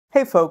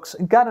Hey folks,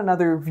 got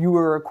another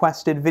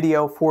viewer-requested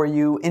video for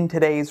you in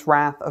today's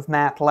Wrath of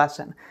Math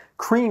lesson.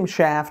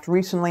 Creamshaft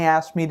recently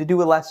asked me to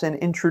do a lesson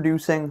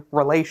introducing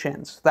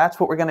relations. That's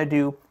what we're going to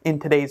do in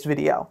today's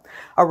video.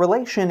 A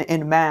relation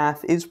in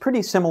math is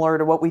pretty similar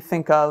to what we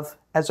think of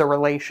as a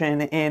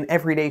relation in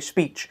everyday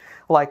speech,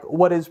 like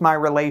what is my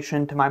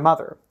relation to my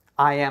mother?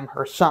 I am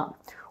her son.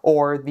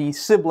 Or the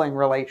sibling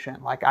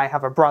relation, like I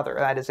have a brother,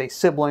 that is a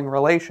sibling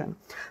relation.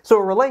 So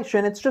a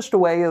relation, it's just a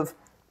way of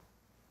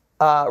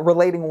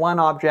relating one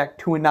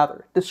object to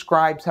another,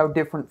 describes how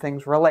different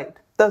things relate.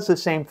 Does the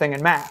same thing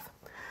in math.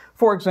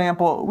 For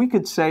example, we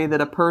could say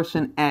that a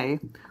person A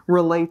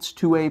relates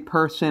to a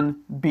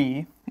person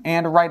B,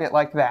 and write it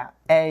like that,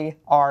 A,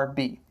 R,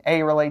 B.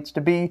 A relates to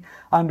B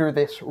under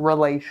this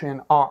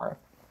relation R.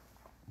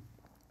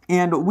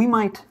 And we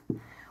might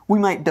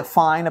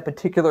define a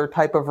particular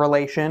type of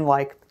relation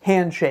like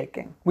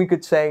handshaking. We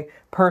could say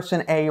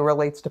person A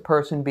relates to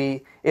person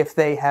B if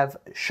they have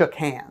shook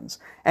hands.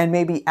 And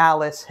maybe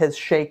Alice has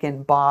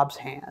shaken Bob's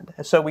hand.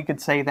 So we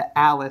could say that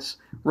Alice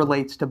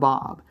relates to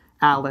Bob.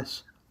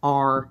 Alice,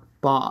 R,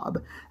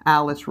 Bob.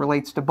 Alice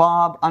relates to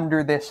Bob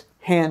under this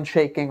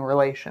handshaking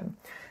relation.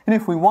 And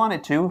if we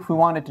wanted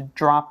to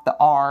drop the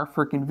R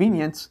for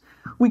convenience,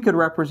 we could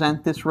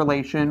represent this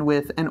relation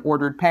with an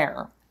ordered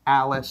pair.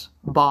 Alice,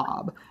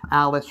 Bob.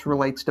 Alice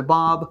relates to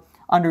Bob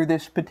under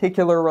this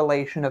particular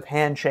relation of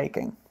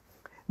handshaking.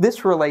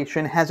 This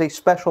relation has a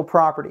special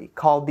property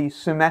called the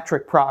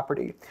symmetric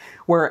property,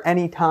 where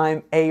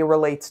anytime A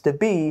relates to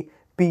B,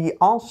 B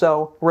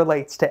also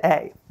relates to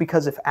A.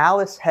 Because if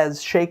Alice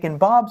has shaken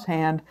Bob's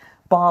hand,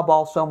 Bob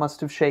also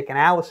must have shaken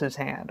Alice's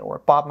hand,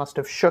 or Bob must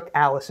have shook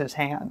Alice's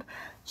hand.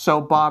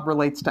 So Bob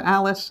relates to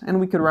Alice, and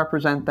we could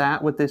represent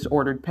that with this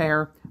ordered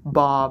pair,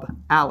 Bob,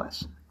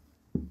 Alice.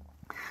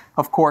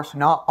 Of course,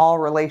 not all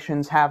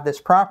relations have this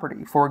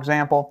property. For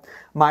example,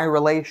 my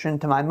relation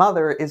to my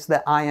mother is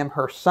that I am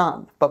her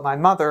son, but my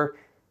mother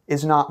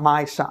is not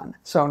my son.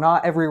 So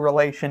not every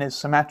relation is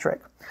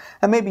symmetric.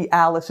 And maybe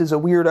Alice is a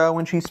weirdo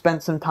and she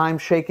spent some time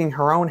shaking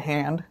her own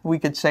hand. We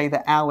could say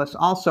that Alice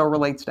also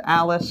relates to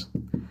Alice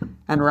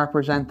and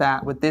represent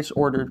that with this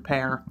ordered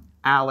pair,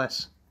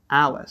 Alice,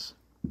 Alice.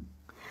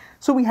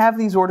 So we have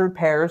these ordered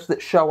pairs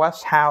that show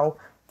us how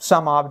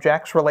some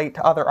objects relate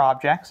to other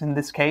objects, in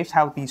this case,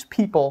 how these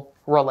people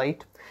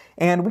relate,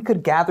 and we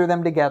could gather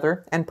them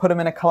together and put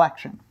them in a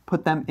collection,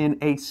 put them in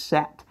a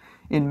set.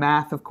 In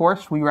math, of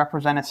course, we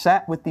represent a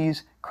set with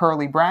these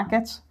curly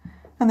brackets,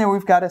 and then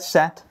we've got a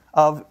set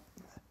of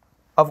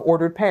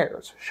ordered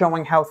pairs,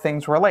 showing how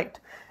things relate.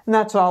 And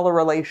that's all a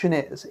relation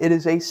is. It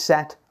is a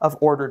set of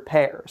ordered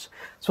pairs.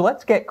 So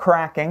let's get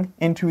cracking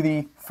into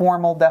the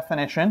formal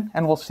definition,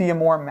 and we'll see a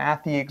more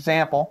mathy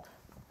example.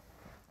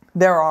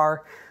 There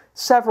are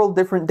several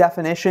different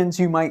definitions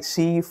you might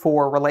see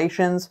for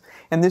relations.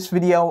 In this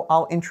video,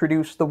 I'll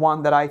introduce the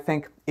one that I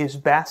think is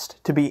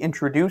best to be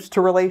introduced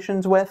to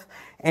relations with.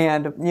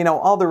 And,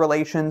 all the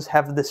relations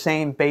have the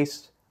same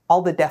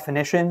all the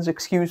definitions,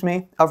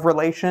 of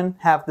relation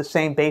have the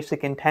same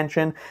basic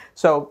intention.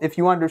 So if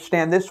you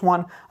understand this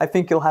one, I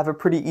think you'll have a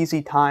pretty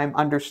easy time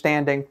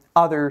understanding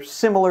other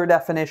similar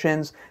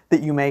definitions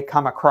that you may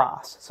come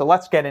across. So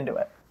let's get into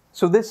it.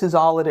 So this is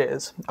all it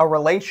is. A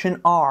relation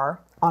R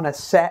on a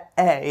set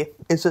A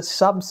is a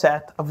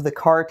subset of the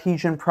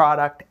Cartesian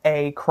product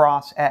A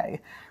cross A.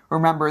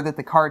 Remember that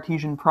the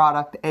Cartesian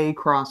product A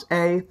cross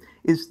A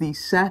is the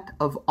set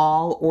of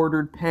all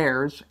ordered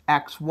pairs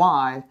x,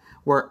 y,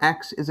 where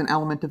x is an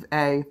element of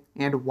A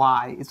and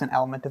y is an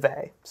element of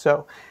A.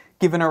 So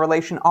given a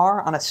relation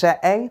R on a set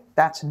A,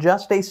 that's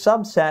just a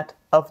subset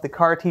of the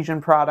Cartesian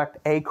product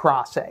A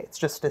cross A. It's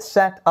just a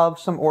set of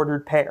some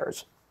ordered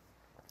pairs.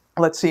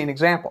 Let's see an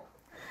example.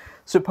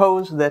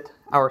 Suppose that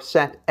our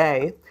set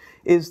A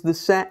is the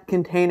set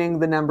containing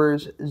the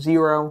numbers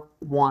 0,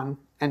 1,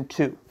 and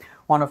 2,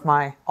 one of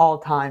my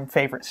all-time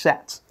favorite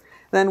sets.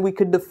 Then we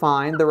could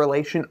define the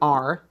relation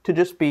R to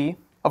just be,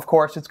 of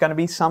course, it's going to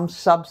be some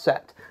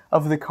subset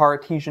of the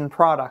Cartesian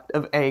product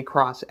of A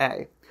cross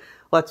A.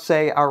 Let's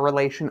say our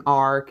relation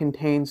R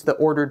contains the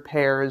ordered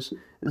pairs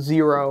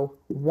 0,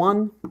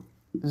 1,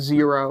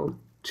 0,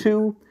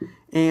 2,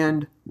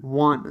 and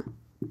 1,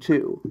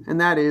 2.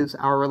 And that is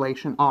our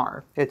relation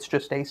R. It's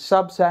just a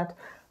subset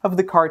of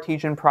the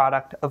Cartesian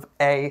product of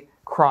A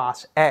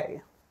cross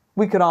A.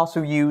 We could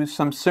also use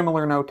some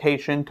similar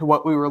notation to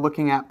what we were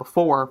looking at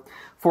before.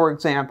 For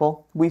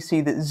example, we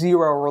see that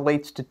 0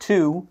 relates to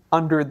 2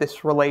 under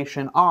this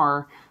relation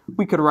R.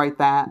 We could write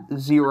that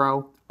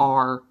 0,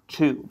 R,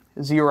 2.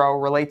 0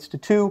 relates to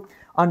 2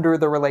 under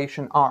the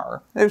relation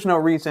R. There's no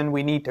reason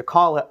we need to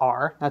call it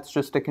R. That's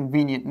just a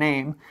convenient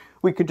name.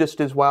 We could just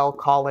as well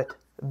call it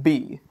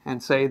B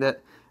and say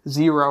that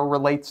 0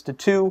 relates to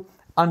 2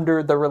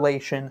 under the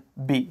relation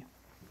B.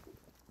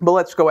 But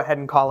let's go ahead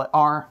and call it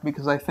R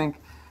because I think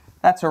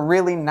that's a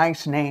really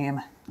nice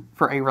name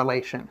for a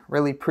relation.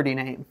 Really pretty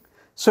name.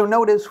 So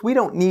notice we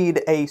don't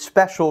need a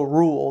special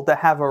rule to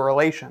have a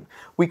relation.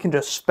 We can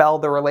just spell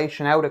the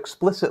relation out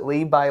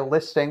explicitly by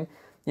listing,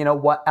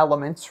 what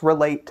elements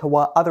relate to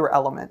what other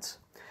elements.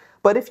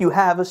 But if you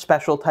have a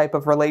special type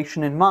of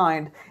relation in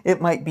mind,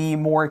 it might be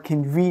more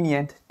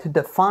convenient to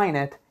define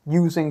it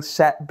using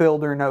set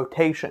builder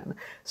notation.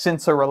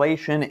 Since a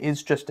relation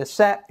is just a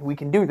set, we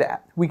can do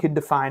that. We could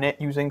define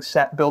it using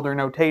set builder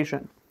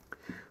notation.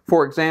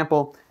 For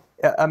example,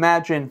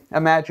 imagine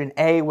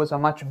A was a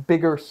much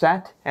bigger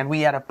set and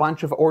we had a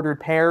bunch of ordered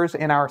pairs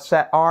in our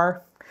set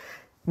R.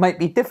 It might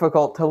be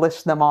difficult to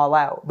list them all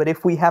out, but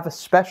if we have a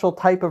special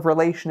type of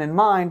relation in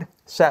mind,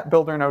 set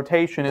builder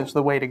notation is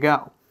the way to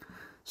go.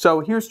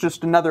 So here's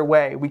just another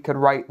way we could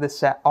write the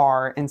set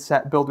R in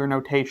set builder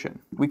notation.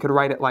 We could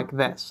write it like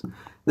this.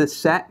 The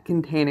set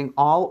containing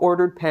all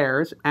ordered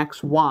pairs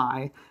x,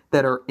 y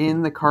that are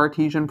in the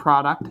Cartesian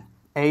product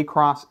A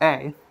cross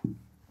A.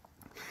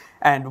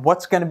 And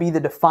what's going to be the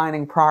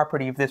defining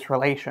property of this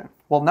relation?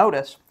 Well,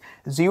 notice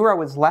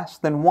 0 is less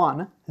than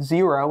 1,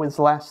 0 is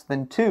less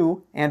than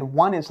 2, and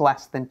 1 is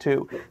less than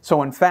 2.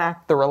 So in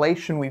fact, the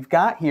relation we've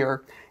got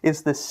here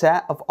is the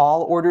set of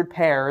all ordered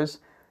pairs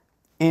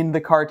in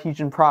the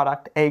Cartesian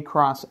product A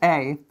cross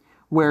A,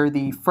 where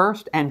the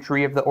first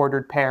entry of the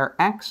ordered pair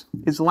x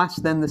is less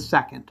than the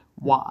second,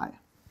 y.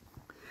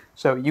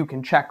 So you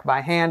can check by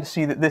hand to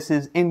see that this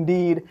is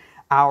indeed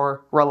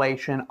our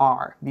relation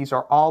R. These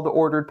are all the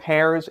ordered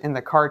pairs in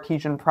the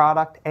Cartesian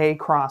product A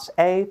cross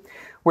A,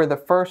 where the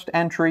first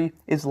entry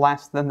is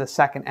less than the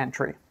second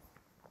entry.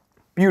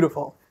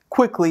 Beautiful.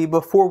 Quickly,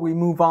 before we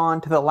move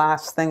on to the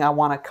last thing I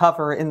want to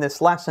cover in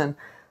this lesson,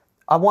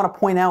 I want to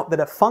point out that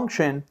a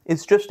function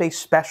is just a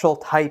special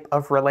type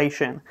of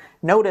relation.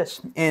 Notice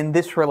in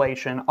this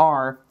relation,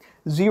 R,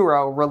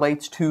 0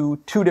 relates to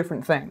two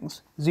different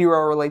things.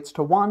 0 relates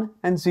to 1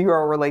 and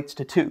 0 relates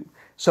to 2.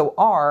 So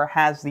R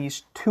has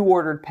these two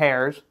ordered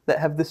pairs that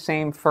have the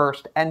same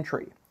first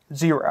entry,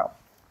 0.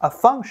 A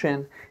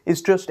function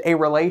is just a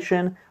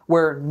relation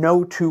where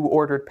no two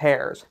ordered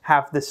pairs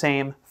have the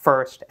same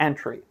first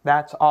entry.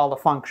 That's all a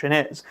function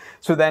is.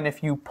 So then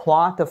if you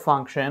plot a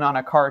function on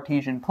a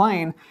Cartesian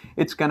plane,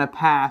 it's going to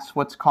pass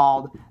what's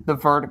called the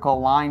vertical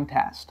line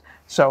test.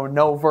 So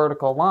no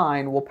vertical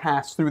line will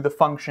pass through the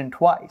function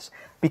twice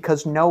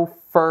because no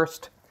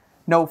first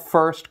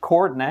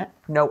coordinate,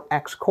 no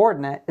x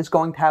coordinate, is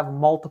going to have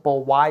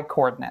multiple y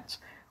coordinates.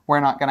 We're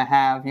not going to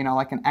have,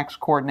 like an x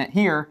coordinate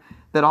here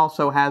that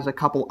also has a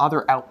couple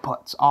other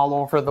outputs all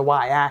over the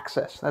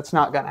y-axis. That's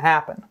not going to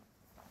happen.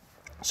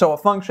 So a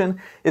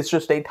function is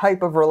just a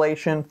type of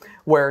relation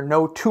where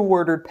no two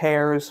ordered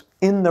pairs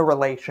in the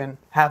relation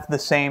have the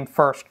same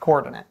first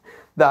coordinate.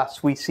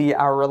 Thus, we see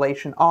our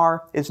relation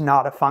R is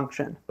not a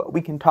function, but we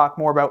can talk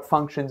more about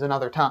functions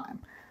another time.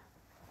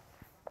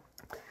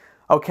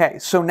 Okay,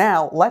 so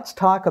now let's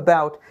talk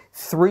about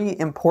three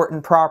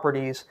important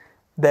properties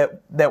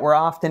that we're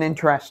often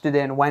interested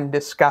in when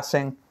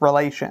discussing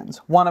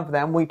relations. One of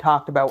them we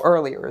talked about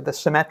earlier, the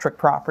symmetric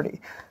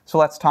property. So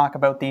let's talk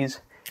about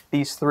these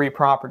three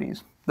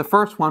properties. The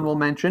first one we'll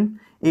mention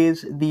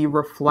is the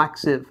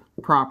reflexive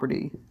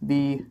property.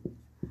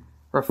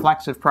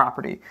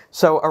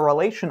 So a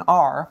relation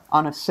R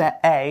on a set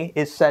A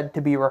is said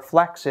to be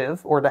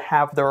reflexive, or to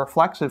have the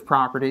reflexive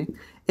property,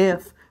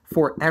 if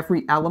for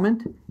every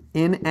element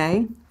in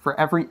A, for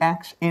every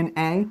x in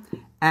A,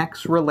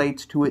 x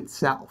relates to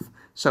itself.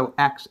 So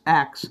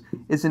xx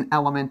is an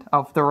element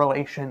of the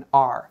relation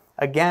R.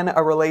 Again,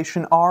 a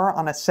relation R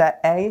on a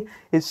set A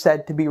is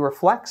said to be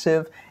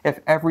reflexive if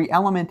every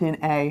element in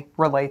A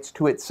relates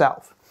to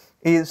itself.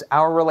 Is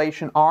our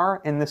relation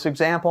R in this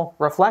example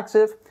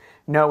reflexive?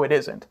 No, it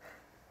isn't.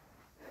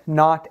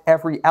 Not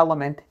every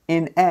element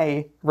in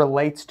A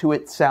relates to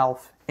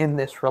itself in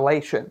this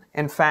relation.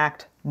 In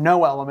fact,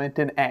 no element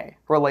in A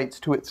relates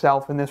to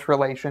itself in this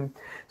relation,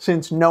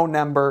 since no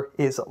number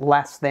is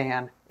less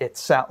than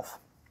itself.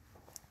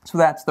 So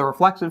that's the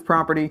reflexive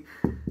property.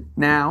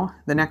 Now,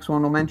 the next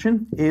one we'll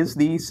mention is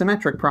the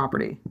symmetric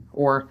property,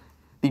 or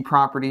the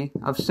property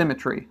of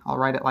symmetry. I'll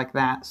write it like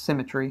that,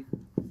 symmetry.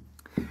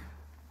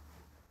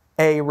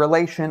 A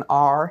relation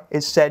R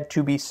is said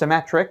to be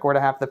symmetric, or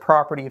to have the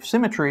property of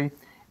symmetry,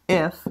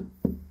 if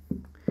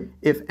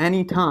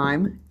any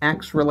time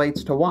x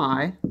relates to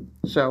y,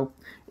 so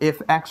if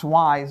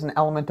xy is an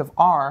element of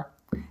R,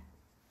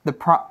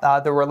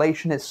 the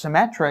relation is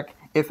symmetric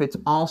if it's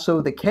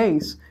also the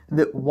case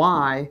that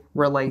y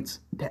relates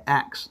to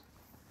x.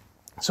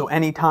 So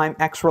anytime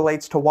x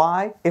relates to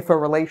y, if a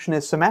relation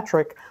is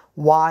symmetric,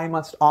 y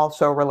must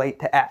also relate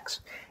to x.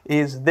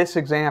 Is this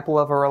example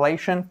of a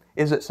relation,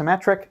 is it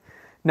symmetric?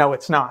 No,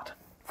 it's not.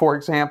 For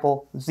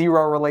example,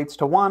 0 relates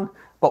to 1,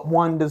 but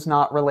 1 does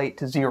not relate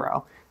to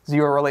 0.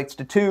 0 relates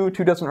to 2,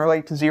 2 doesn't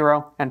relate to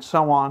 0, and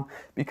so on,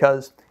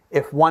 because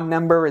if one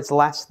number is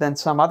less than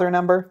some other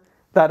number,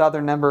 that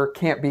other number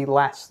can't be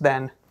less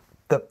than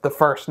the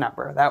first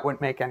number. That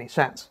wouldn't make any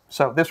sense.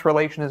 So this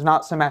relation is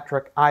not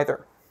symmetric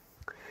either.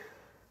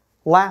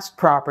 Last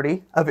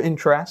property of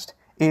interest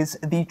is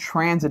the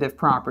transitive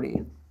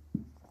property,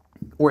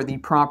 or the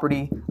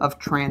property of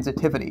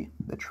transitivity,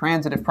 the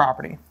transitive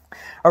property.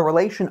 A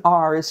relation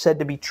R is said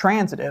to be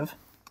transitive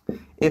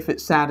if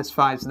it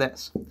satisfies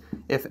this.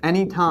 If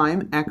any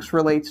time x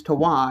relates to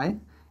y,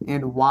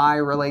 and y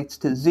relates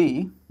to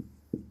z,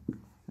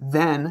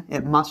 then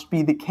it must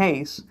be the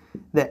case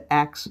that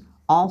x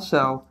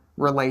also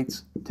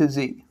relates to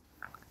z.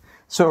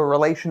 So a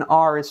relation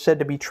R is said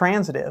to be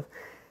transitive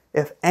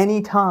if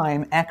any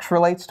time x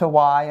relates to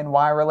y and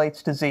y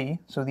relates to z,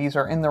 so these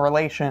are in the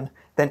relation,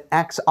 then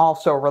x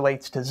also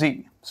relates to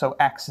z. So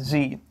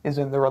xz is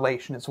in the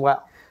relation as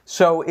well.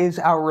 So is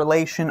our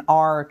relation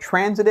R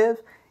transitive?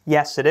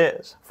 Yes, it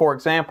is. For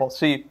example,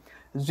 see,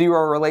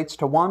 0 relates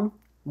to 1,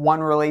 1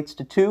 relates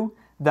to 2.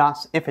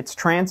 Thus, if it's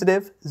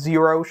transitive,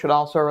 0 should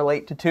also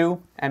relate to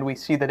 2, and we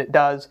see that it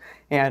does.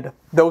 And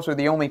those are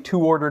the only two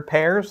ordered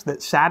pairs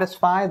that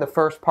satisfy the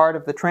first part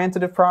of the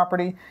transitive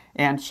property,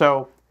 and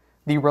so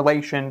the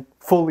relation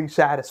fully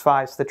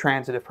satisfies the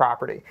transitive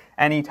property.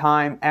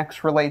 Anytime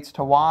x relates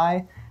to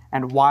y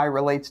and y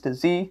relates to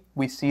z,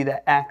 we see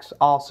that x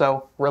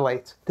also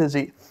relates to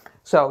z.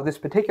 So this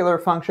particular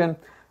function,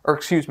 or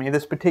excuse me,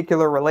 this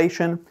particular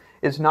relation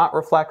is not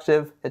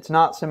reflexive, it's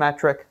not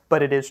symmetric,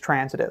 but it is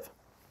transitive.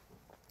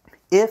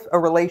 If a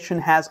relation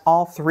has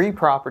all three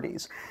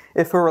properties,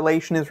 if a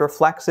relation is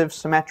reflexive,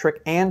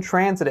 symmetric, and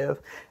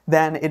transitive,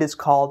 then it is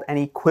called an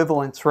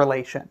equivalence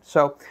relation.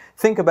 So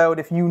think about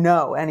if you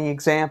know any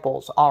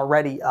examples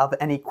already of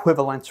an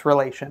equivalence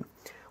relation.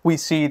 We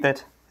see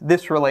that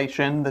this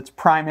relation that's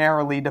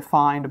primarily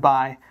defined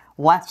by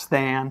less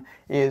than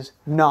is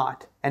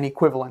not an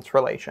equivalence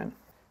relation.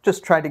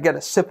 Just tried to get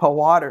a sip of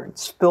water and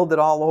spilled it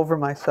all over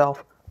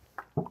myself.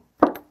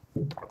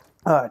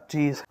 Oh,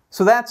 geez.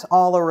 So that's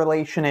all a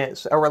relation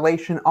is. A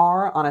relation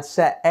R on a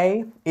set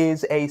A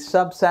is a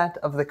subset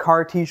of the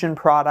Cartesian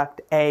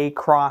product A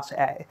cross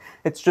A.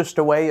 It's just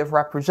a way of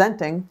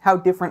representing how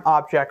different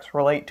objects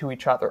relate to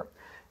each other.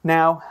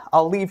 Now,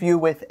 I'll leave you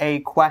with a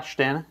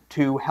question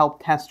to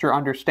help test your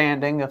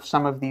understanding of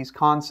some of these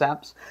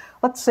concepts.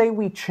 Let's say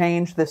we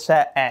change the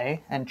set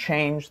A and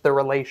change the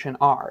relation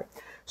R.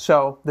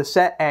 So the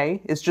set A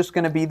is just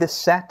going to be the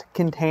set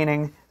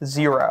containing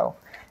 0.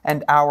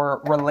 And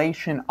our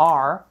relation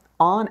R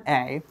on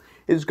A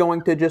is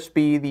going to just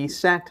be the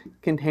set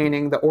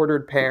containing the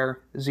ordered pair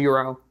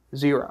 0,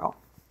 0.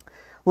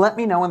 Let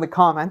me know in the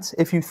comments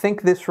if you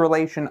think this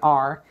relation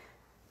R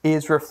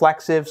is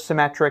reflexive,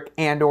 symmetric,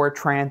 and or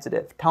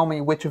transitive. Tell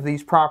me which of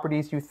these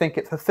properties you think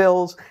it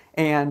fulfills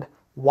and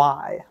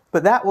why.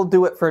 But that will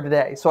do it for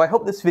today. So I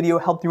hope this video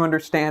helped you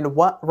understand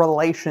what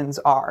relations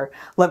are.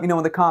 Let me know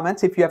in the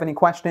comments if you have any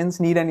questions,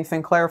 need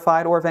anything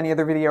clarified, or have any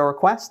other video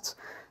requests.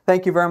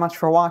 Thank you very much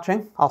for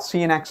watching. I'll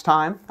see you next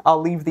time.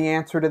 I'll leave the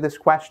answer to this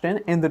question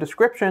in the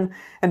description,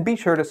 and be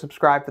sure to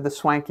subscribe for the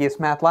swankiest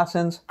math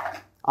lessons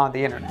on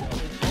the internet.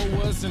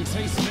 And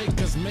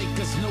tastemakers make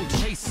us no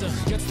chaser.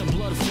 Gets the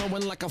blood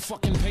flowing like a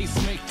fucking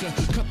pacemaker.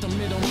 Cut the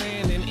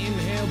middleman and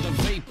inhale the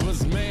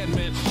vapors.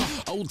 Madman,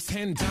 old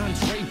 10 Don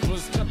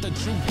Drapers. Cut the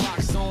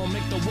jukebox on,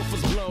 make the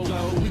woofers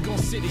blow. We gon'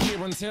 sit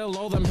here until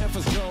all them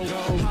heifers go.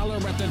 Holler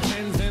at the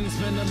tens and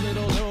spend a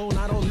little dough.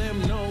 Not all them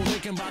know they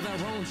can buy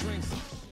their own drinks.